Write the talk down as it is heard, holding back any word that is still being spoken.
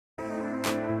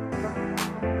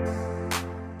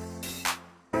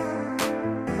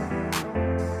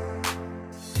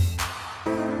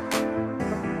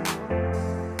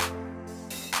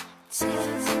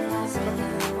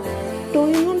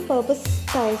Purpose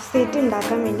tyre seat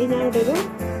ഉണ്ടാക്കാൻ വേണ്ടി ഞാനിവിടെ ഒരു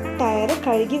ടയർ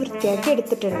കഴുകി വൃത്തിയാക്കി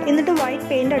എടുത്തിട്ടുണ്ട്. എന്നിട്ട് വൈറ്റ്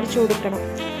പെയിൻറ് അടിച്ചു കൊടുക്കണം.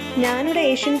 ഞാനിവിടെ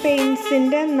ഏഷ്യൻ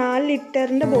പെയിൻറ്റ്സിൻ്റെ 4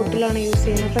 ലിറ്ററിൻ്റെ ബോട്ടിലാണ് യൂസ്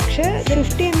ചെയ്യുന്നത്. പക്ഷേ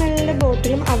 50 ml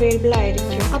ബോട്ടിലും അവൈലബിൾ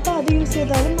ആയിരിക്കും. അപ്പോൾ അത് യൂസ്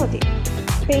ചെയ്താലും മതി.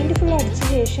 പെയിൻറ്റ് ഫുൾ അടിച്ച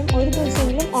ശേഷം ഒരു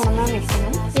ദിവസമെങ്കിലും ഉണങ്ങാൻ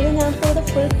വെക്കണം. ഇത് ഞാനിപ്പോൾ ഇവിടെ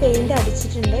ഫുൾ പെയിൻറ്റ്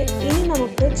അടിച്ചിട്ടുണ്ട്. ഇനി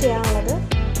നമുക്ക് ചെയ്യാനുള്ളത്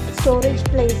സ്റ്റോറേജ്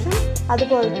പ്ലേസും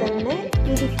അതുപോലെ തന്നെ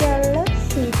ഇരിക്കാനുള്ള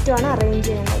സീറ്റുമാണ് അറേഞ്ച്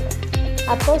ചെയ്യേണ്ടത്.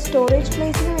 അപ്പോൾ സ്റ്റോറേജ്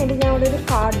പ്ലേസിന് വേണ്ടി ഞാൻ ഇവിടെ ഒരു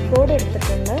കാർഡ്ബോർഡ്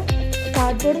എടുത്തിട്ടുണ്ട്.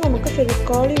 കാർഡ്ബോർഡ് നമുക്ക്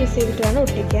ഫെവിക്കോൾ യൂസ് ചെയ്തിട്ട് വേണം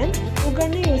ഒട്ടിക്കാൻ.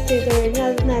 മുകളിൽ യൂസ് ചെയ്ത് കഴിഞ്ഞാൽ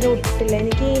അത് നേരെ ഒട്ടില്ല.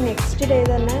 എനിക്ക് ഈ നെക്സ്റ്റ് ഡേ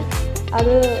തന്നെ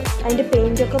അത് അതിൻ്റെ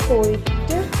പെയിൻറ്റൊക്കെ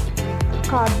പോയിട്ട്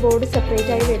കാർഡ്ബോർഡ്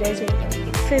സെപ്പറേറ്റ് ആയി വരിക ചെയ്യും.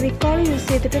 ഫെവിക്കോൾ യൂസ്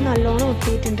ചെയ്തിട്ട് നല്ലോണം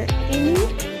ഒട്ടിയിട്ടുണ്ട്. ഇനി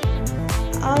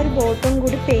ആ ഒരു ബോട്ടം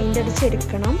കൂടി പെയിൻ്റ്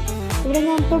അടിച്ചെടുക്കണം. ഇവിടെ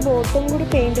ഞാനിപ്പോൾ ബോട്ടം കൂടി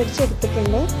പെയിൻ്റ്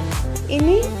അടിച്ചെടുത്തിട്ടുണ്ട്.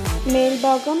 ഇനി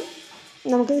മേൽഭാഗം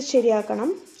നമുക്കിത്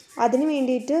ശരിയാക്കണം. അതിന്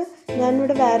വേണ്ടിയിട്ട്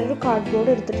ഞാനിവിടെ വേറൊരു കാർഡ്ബോർഡ്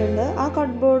എടുത്തിട്ടുണ്ട്. ആ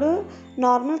കാർഡ്ബോർഡ്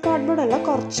നോർമൽ കാർഡ്ബോർഡ് അല്ല,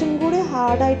 കുറച്ചും കൂടി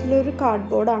ഹാർഡായിട്ടുള്ളൊരു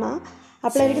കാർഡ്ബോർഡാണ്.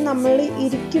 അപ്പോഴായിരിക്കും നമ്മൾ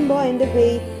ഇരിക്കുമ്പോൾ അതിൻ്റെ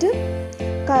വെയിറ്റ്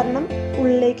കാരണം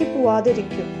ഉള്ളിലേക്ക്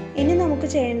പോവാതിരിക്കും. ഇനി നമുക്ക്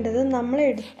ചെയ്യേണ്ടത് നമ്മൾ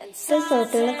എടുത്ത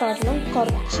സർക്കിളിനെക്കാട്ടിലും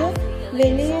കുറച്ച്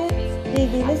വലിയ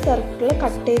രീതിയിൽ സർക്കിൾ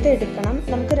കട്ട് ചെയ്ത് എടുക്കണം.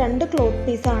 നമുക്ക് 2 ക്ലോത്ത്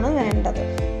പീസാണ് വേണ്ടത്.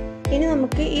 ഇനി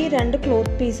നമുക്ക് ഈ 2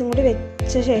 ക്ലോത്ത് പീസും കൂടി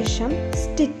വെച്ച ശേഷം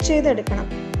സ്റ്റിച്ച് ചെയ്തെടുക്കണം.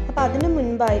 അപ്പോൾ അതിന്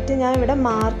മുൻപായിട്ട് ഞാൻ ഇവിടെ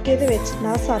മാർക്ക് ചെയ്ത് വെച്ചിട്ടുണ്ട്.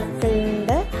 ആ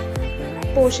സർക്കിളിൻ്റെ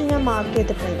പോർഷൻ ഞാൻ മാർക്ക്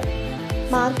ചെയ്തിട്ടുണ്ട്.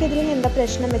 മാർക്ക് ചെയ്തില്ലെങ്കിൽ എന്താ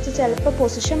പ്രശ്നം വെച്ച് ചിലപ്പോൾ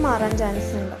പൊസിഷൻ മാറാൻ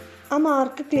ചാൻസ് ഉണ്ട്. ആ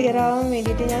മാർക്ക് ക്ലിയർ ആവാൻ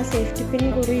വേണ്ടിയിട്ട് ഞാൻ സേഫ്റ്റി പിൻ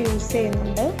കൂടി യൂസ്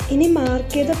ചെയ്യുന്നുണ്ട്. ഇനി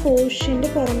മാർക്ക് ചെയ്ത പോർഷൻ്റെ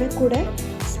പുറമെ കൂടെ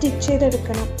സ്റ്റിച്ച്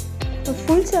ചെയ്തെടുക്കണം.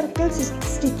 ഫുൾ സർക്കിൾ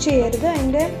സ്റ്റിച്ച് ചെയ്യരുത്,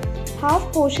 അതിൻ്റെ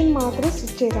ഹാഫ് പോർഷൻ മാത്രം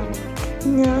സ്റ്റിച്ച് ചെയ്താൽ മതി.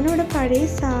 ഞാനിവിടെ പഴയ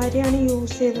സാരിയാണ്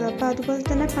യൂസ് ചെയ്തത്. അപ്പോൾ അതുപോലെ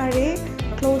തന്നെ പഴയ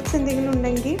ക്ലോത്ത്സ് എന്തെങ്കിലും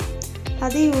ഉണ്ടെങ്കിൽ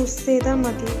അത് യൂസ് ചെയ്താൽ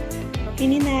മതി.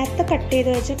 ഇനി നേരത്തെ കട്ട് ചെയ്ത്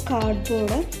വെച്ച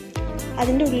കാർഡ്ബോർഡ്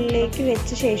അതിൻ്റെ ഉള്ളിലേക്ക് വെച്ച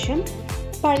ശേഷം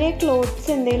പഴയ ക്ലോത്ത്സ്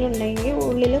എന്തെങ്കിലും ഉണ്ടെങ്കിൽ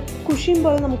ഉള്ളിൽ കുഷൻ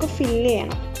പോലെ നമുക്ക് ഫില്ല്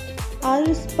ചെയ്യണം, ആ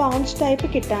ഒരു സ്പോഞ്ച് ടൈപ്പ്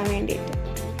കിട്ടാൻ വേണ്ടിയിട്ട്.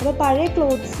 അപ്പോൾ പഴയ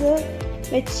ക്ലോത്ത്സ്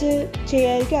വെച്ച്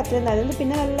ചെയ്യായിരിക്കും അത്രയും നല്ലത്.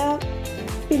 പിന്നെ വല്ല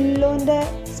പില്ലോൻ്റെ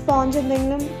സ്പോഞ്ച്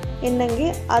എന്തെങ്കിലും ഉണ്ടെങ്കിൽ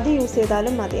അത് യൂസ്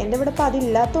ചെയ്താലും മതി. എൻ്റെ ഇവിടെ ഇപ്പോൾ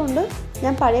അതില്ലാത്തതുകൊണ്ട്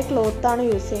ഞാൻ പഴയ ക്ലോത്താണ്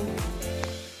യൂസ് ചെയ്യുന്നത്.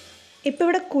 ഇപ്പോൾ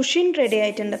ഇവിടെ കുഷൻ റെഡി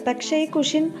ആയിട്ടുണ്ട്. പക്ഷേ ഈ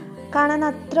കുഷൻ കാണാൻ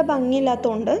അത്ര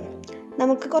ഭംഗിയില്ലാത്തതുകൊണ്ട്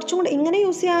നമുക്ക് കുറച്ചും കൂടി ഇങ്ങനെ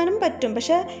യൂസ് ചെയ്യാനും പറ്റും.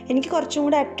 പക്ഷേ എനിക്ക് കുറച്ചും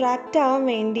കൂടി അട്രാക്റ്റ് ആവാൻ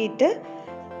വേണ്ടിയിട്ട്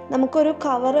നമുക്കൊരു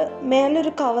കവറ്,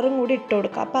 മേലൊരു കവറും കൂടി ഇട്ട്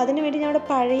കൊടുക്കാം. അപ്പോൾ അതിന് വേണ്ടി ഞാൻ ഇവിടെ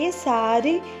പഴയ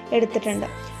സാരി എടുത്തിട്ടുണ്ട്.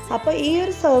 അപ്പോൾ ഈ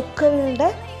ഒരു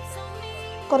സർക്കിളിൻ്റെ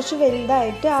കുറച്ച്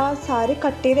വലുതായിട്ട് ആ സാരി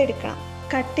കട്ട് ചെയ്തെടുക്കണം.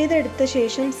 കട്ട് ചെയ്തെടുത്ത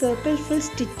ശേഷം സർക്കിൾ ഫുൾ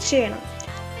സ്റ്റിച്ച് ചെയ്യണം.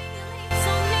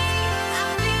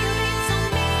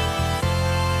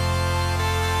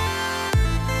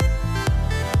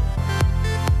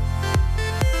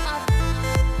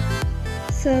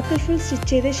 സർക്കിൾ ഫുൾ സ്റ്റിച്ച്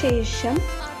ചെയ്ത ശേഷം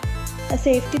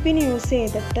സേഫ്റ്റി പിൻ യൂസ്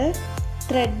ചെയ്തിട്ട്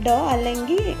ത്രെഡോ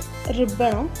അല്ലെങ്കിൽ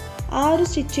റിബണോ ആ ഒരു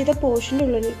സ്റ്റിച്ച് ചെയ്ത പോർഷൻ്റെ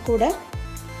ഉള്ളിൽ കൂടെ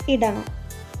ഇടണം.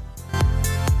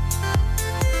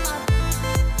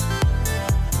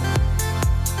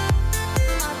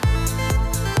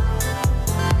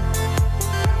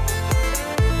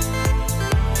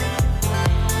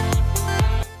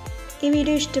 ഈ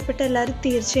വീഡിയോ ഇഷ്ടപ്പെട്ട എല്ലാവരും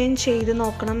തീർച്ചയായും ചെയ്ത്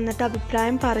നോക്കണം. എന്നിട്ട്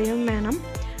അഭിപ്രായം പറയും വേണം.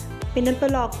 പിന്നെ ഇപ്പോൾ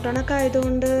ലോക്ക്ഡൗണൊക്കെ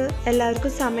ആയതുകൊണ്ട്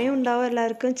എല്ലാവർക്കും സമയം ഉണ്ടാവും,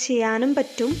 എല്ലാവർക്കും ചെയ്യാനും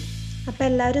പറ്റും. അപ്പോൾ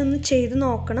എല്ലാവരും ഒന്ന് ചെയ്ത്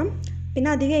നോക്കണം. പിന്നെ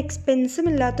അധികം എക്സ്പെൻസും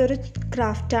ഇല്ലാത്തൊരു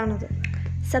ക്രാഫ്റ്റാണത്.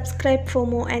 Subscribe for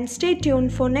more and stay tune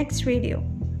for next video.